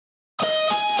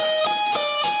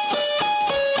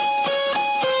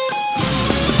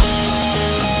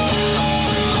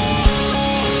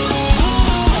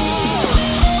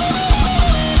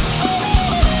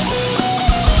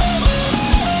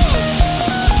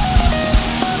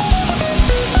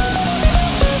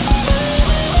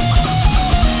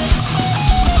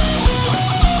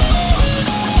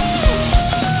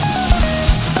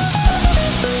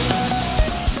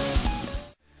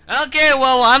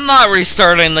well, I'm not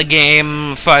restarting the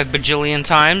game 5 bajillion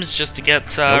times just to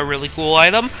get a really cool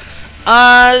item.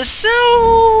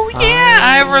 So yeah,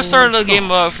 I've restarted the game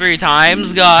about 3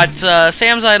 times. Got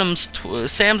Sam's item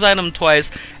twice,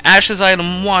 Ash's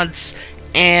item once,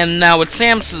 and now it's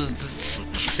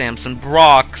Samson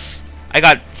Brock's. I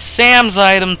got Sam's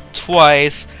item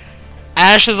twice,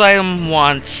 Ash's item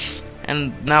once,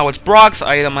 and now it's Brock's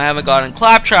item. I haven't gotten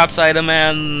Claptrap's item,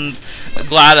 and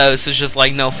GLaDOS is just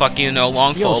like, no, fuck you, no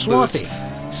long fall boots.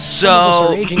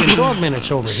 So,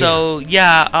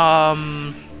 yeah,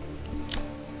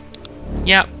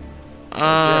 yeah,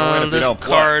 this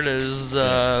card is,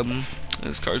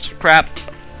 this card's crap.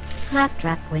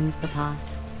 Claptrap wins the pot.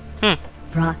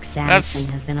 Brock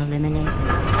Samson has been eliminated.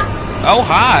 Oh,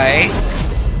 hi.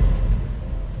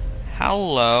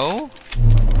 Hello.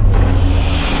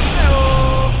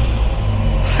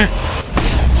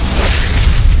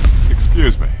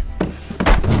 Excuse me.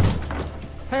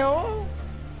 Heyo.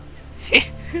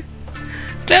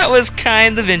 That was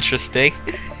kind of interesting.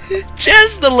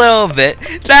 Just a little bit.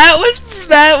 That was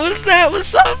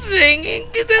something.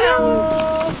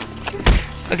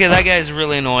 Okay, that guy's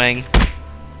really annoying.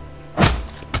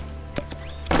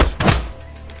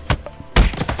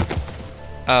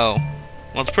 Oh.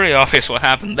 Well, it's pretty obvious what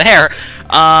happened there.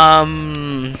 Call.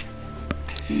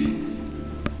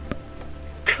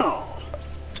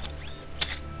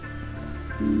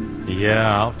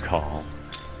 Yeah, I'll call.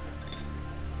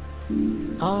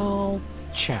 I'll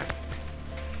check.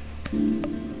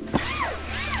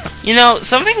 You know,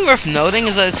 something worth noting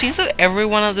is that it seems that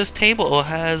everyone at this table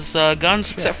has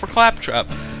guns except for Claptrap.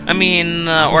 I mean,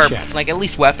 or like at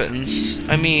least weapons.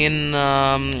 I mean,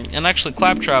 and actually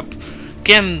Claptrap,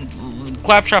 again,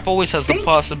 Claptrap always has the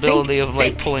possibility of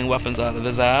like pulling weapons out of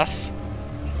his ass.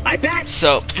 I bet.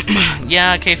 So,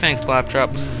 yeah, okay, thanks,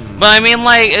 Claptrap. But I mean,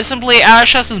 like, it's simply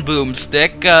Ash has his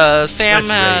boomstick. Sam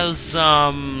has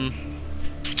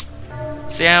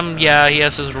Sam, yeah, he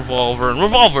has his revolver, and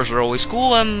revolvers are always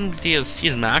cool, and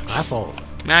he's Max.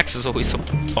 Max is always a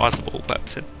possible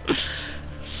weapon.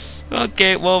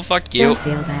 Okay, well, fuck you. Don't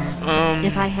feel bad.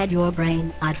 If I had your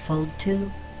brain, I'd fold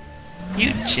too.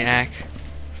 You jack.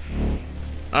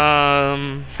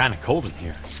 Kinda cold in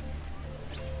here.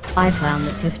 I found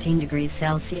that 15 degrees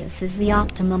Celsius is the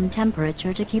optimum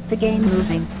temperature to keep the game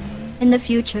moving. In the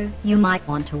future, you might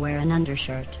want to wear an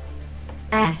undershirt.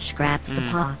 Ash grabs the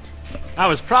pot. I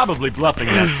was probably bluffing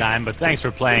that time, but thanks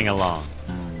for playing along.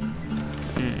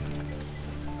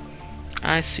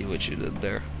 I see what you did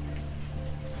there.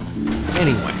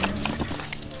 Anyway,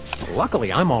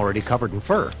 luckily I'm already covered in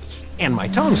fur, and my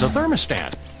tongue's a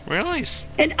thermostat. Really?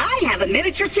 And I have a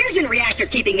miniature fusion reactor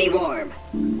keeping me warm.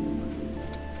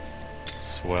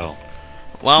 Swell.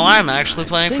 Well, I'm actually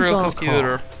playing through a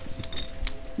computer.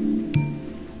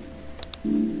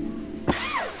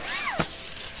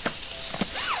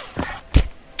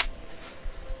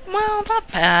 Well,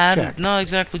 not bad. Check. Not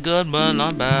exactly good, but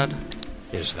not bad.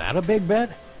 Is that a big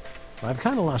bet? I've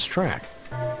kind of lost track.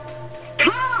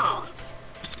 Call!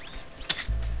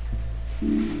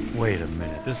 Wait a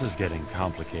minute, this is getting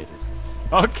complicated.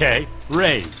 Okay,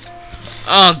 raise.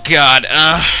 Oh, God,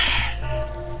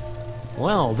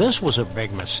 Well, this was a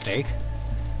big mistake.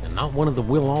 And not one of the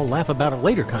we'll all laugh about it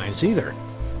later kinds either.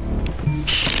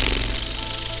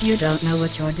 You don't know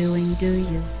what you're doing, do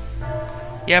you?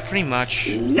 Yeah, pretty much.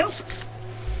 Nope.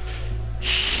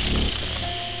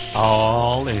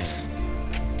 All in.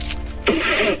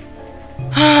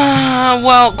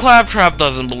 Well, Claptrap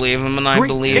doesn't believe him, and I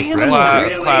believe damn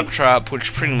it. Claptrap,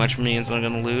 which pretty much means I'm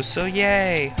gonna lose, so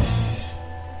yay.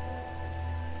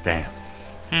 Damn.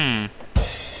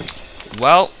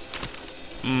 Well,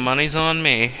 money's on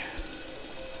me.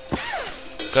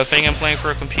 Good thing I'm playing for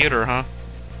a computer, huh?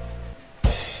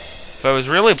 If I was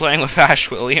really playing with Ash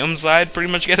Williams, I'd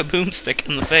pretty much get a boomstick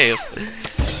in the face.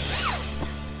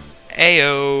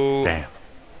 Heyo. Damn.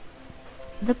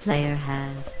 The player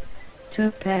has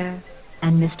 2 pair,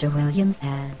 and Mr. Williams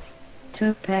has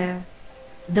 2 pair.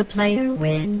 The player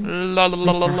wins.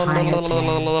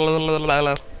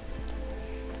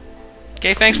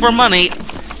 Okay, thanks for money.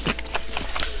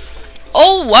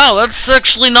 Oh wow, that's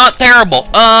actually not terrible.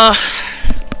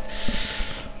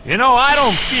 You know, I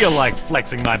don't feel like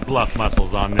flexing my bluff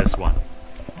muscles on this one.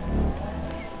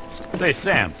 Say,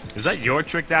 Sam, is that your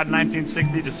tricked out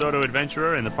 1960 DeSoto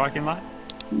Adventurer in the parking lot?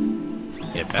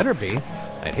 It better be.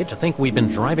 I'd hate to think we've been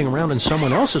driving around in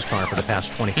someone else's car for the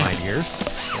past 25 years.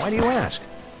 Why do you ask?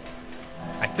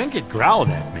 I think it growled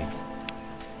at me.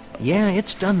 Yeah,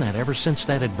 it's done that ever since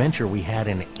that adventure we had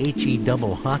in HE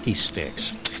double hockey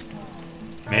sticks.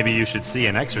 Maybe you should see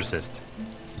an exorcist.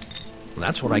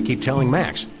 That's what I keep telling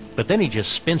Max. but then he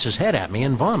just spins his head at me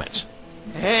and vomits.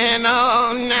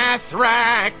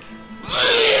 Enonathrak!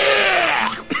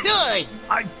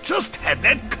 I just had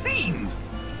that cleaned.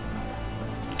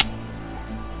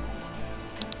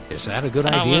 Is that a good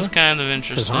That idea? was kind of Because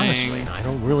interesting. honestly, I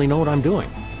don't really know what I'm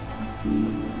doing.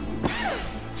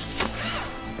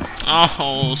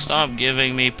 Oh, stop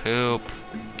giving me poop.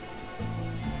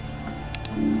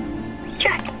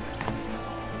 Check.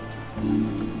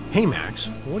 Hey, Max,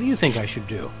 what do you think I should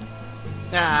do?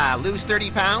 Lose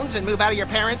 30 pounds and move out of your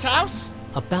parents' house?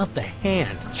 About the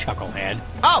hand, chucklehead.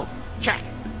 Oh, check.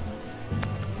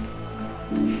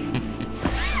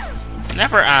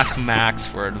 Never ask Max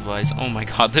for advice. Oh my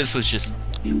god, this was just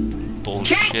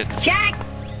bullshit. Check.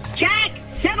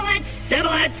 Sibilance.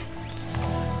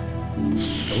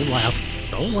 Don't laugh.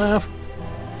 Don't laugh.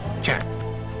 Check.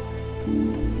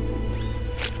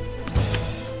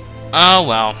 Oh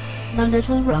well. The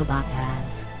little robot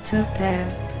has two pair.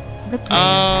 The player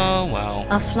Oh has well.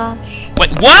 a flush.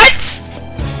 Wait, what?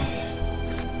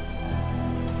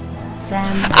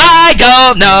 Sam I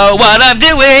don't know what I'm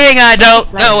doing, I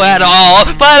don't know at all,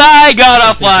 but I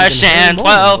got a flush and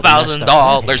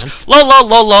 $12,000. Lol lol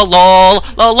lol lol lol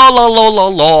lol lol lol lol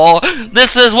lol lol.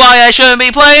 This is why I shouldn't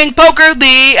be playing poker.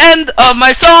 The end of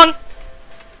my song.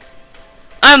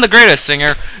 I'm the greatest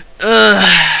singer.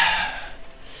 Ugh.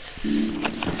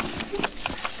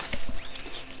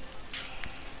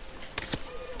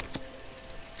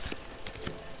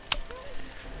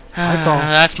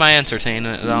 That's my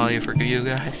entertainment value for you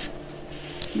guys.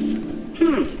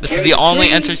 This is the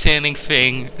only entertaining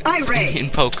thing in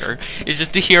poker. Is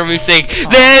just to hear me sing,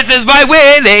 "This is my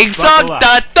winning song." Buckle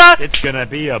Da up. da. It's gonna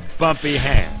be a bumpy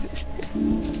hand.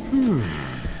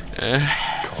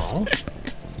 Call?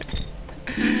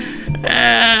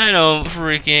 I don't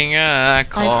freaking I've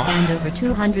call. scanned over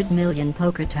 200 million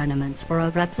poker tournaments for a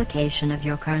replication of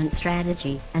your current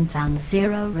strategy and found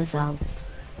 0 results.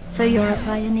 So you're a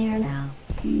pioneer now.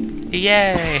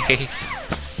 Yay!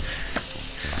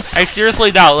 I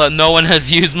seriously doubt that no one has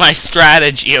used my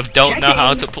strategy of don't know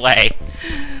how to play.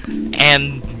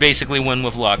 And basically win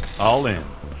with luck. All in.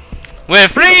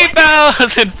 With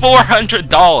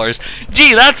 $3,400!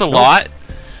 Gee, that's a lot!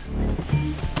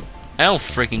 I don't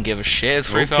freaking give a shit,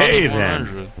 it's Okay,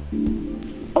 $3,400.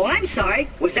 Oh, I'm sorry.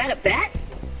 Was that a bet?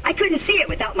 I couldn't see it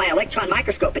without my electron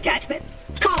microscope attachment.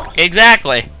 Call.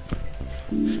 Exactly.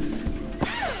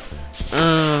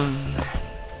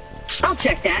 I'll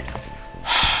check that.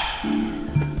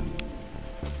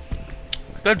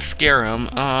 Could scare him.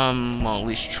 Well, at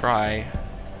least try.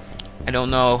 I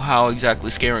don't know how exactly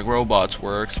scaring robots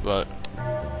works, but...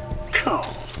 Call.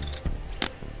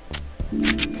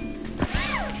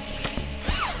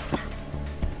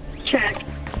 Check.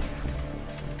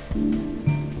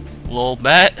 Lol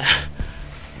bet.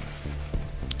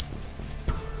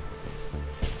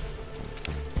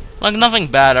 Like, nothing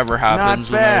bad ever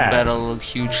happens when I bad. bet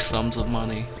huge sums of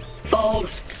money. Fold.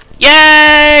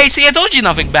 Yay! See, I told you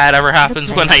nothing bad ever happens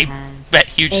The when player I has bet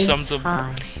huge ace sums of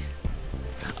high. money.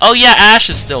 Oh yeah, Ash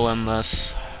is still in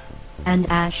this. And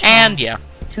Ash And has yeah,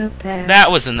 2 pair.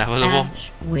 that was inevitable. Ash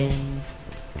wins.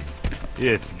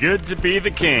 It's good to be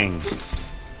the king.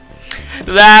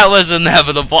 That was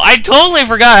inevitable. I totally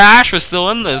forgot Ash was still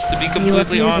in this, to be You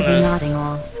completely appear to be honest. nodding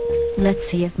off. Let's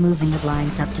see if moving the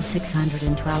blinds up to 600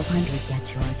 and 1200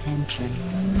 gets your attention.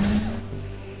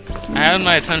 I had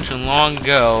my attention long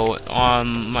ago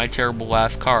on my terrible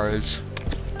last cards.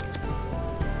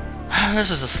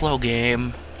 This is a slow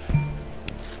game.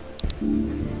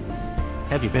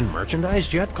 Have you been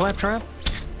merchandised yet, Claptrap?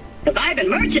 Have I been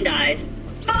merchandised?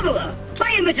 Bubba,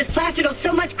 my image is plastered on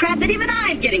so much crap that even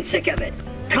I'm getting sick of it.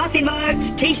 Coffee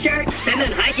mugs, t-shirts,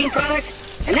 feminine hygiene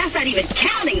products, and that's not even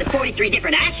counting the 43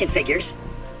 different action figures.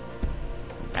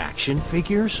 Action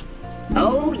figures?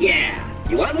 Oh yeah.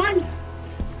 You want one?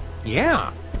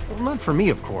 Yeah. Well, not for me,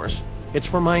 of course. It's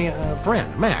for my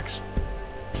friend, Max.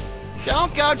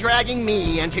 Don't go dragging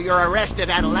me into your arrested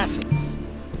adolescence.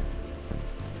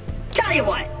 Tell you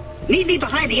what, meet me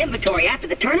behind the inventory after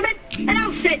the tournament, and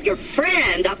I'll set your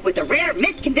friend up with a rare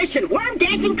mint-condition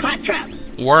worm-dancing claptrap.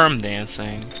 Worm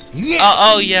dancing. Yes!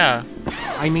 Oh yeah.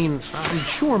 I mean, I'm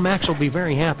sure Max will be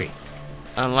very happy.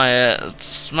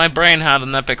 My brain had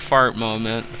an epic fart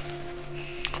moment.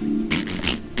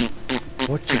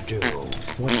 What to do?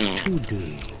 What to do?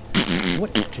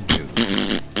 What to do?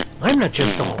 I'm not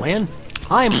just all in.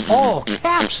 I'm all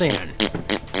caps in.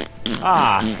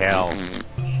 Ah, hell.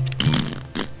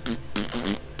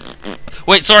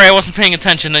 Wait, sorry, I wasn't paying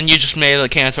attention, and you just made a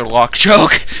cancer lock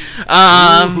joke.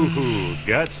 Ooh,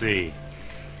 gutsy.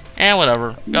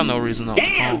 Whatever. Got no reason to.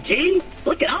 Damn, G,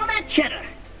 look at all that cheddar.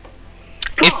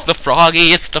 It's the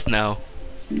Froggy, it's the... No.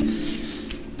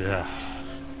 Yeah.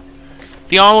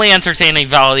 The only entertaining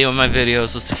value of my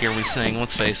videos is to hear me sing,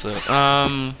 let's face it.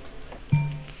 I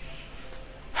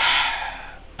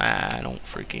don't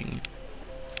freaking...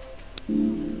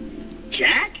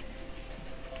 Jack?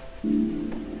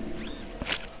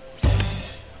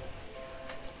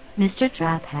 Mr.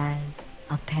 Trap has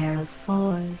a pair of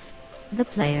 4s. The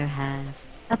player has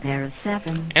a pair of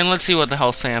 7s. And let's see what the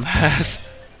hell Sam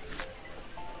has.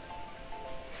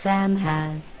 Sam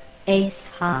has ace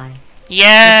high.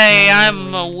 Yay,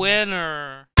 I'm a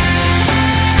winner.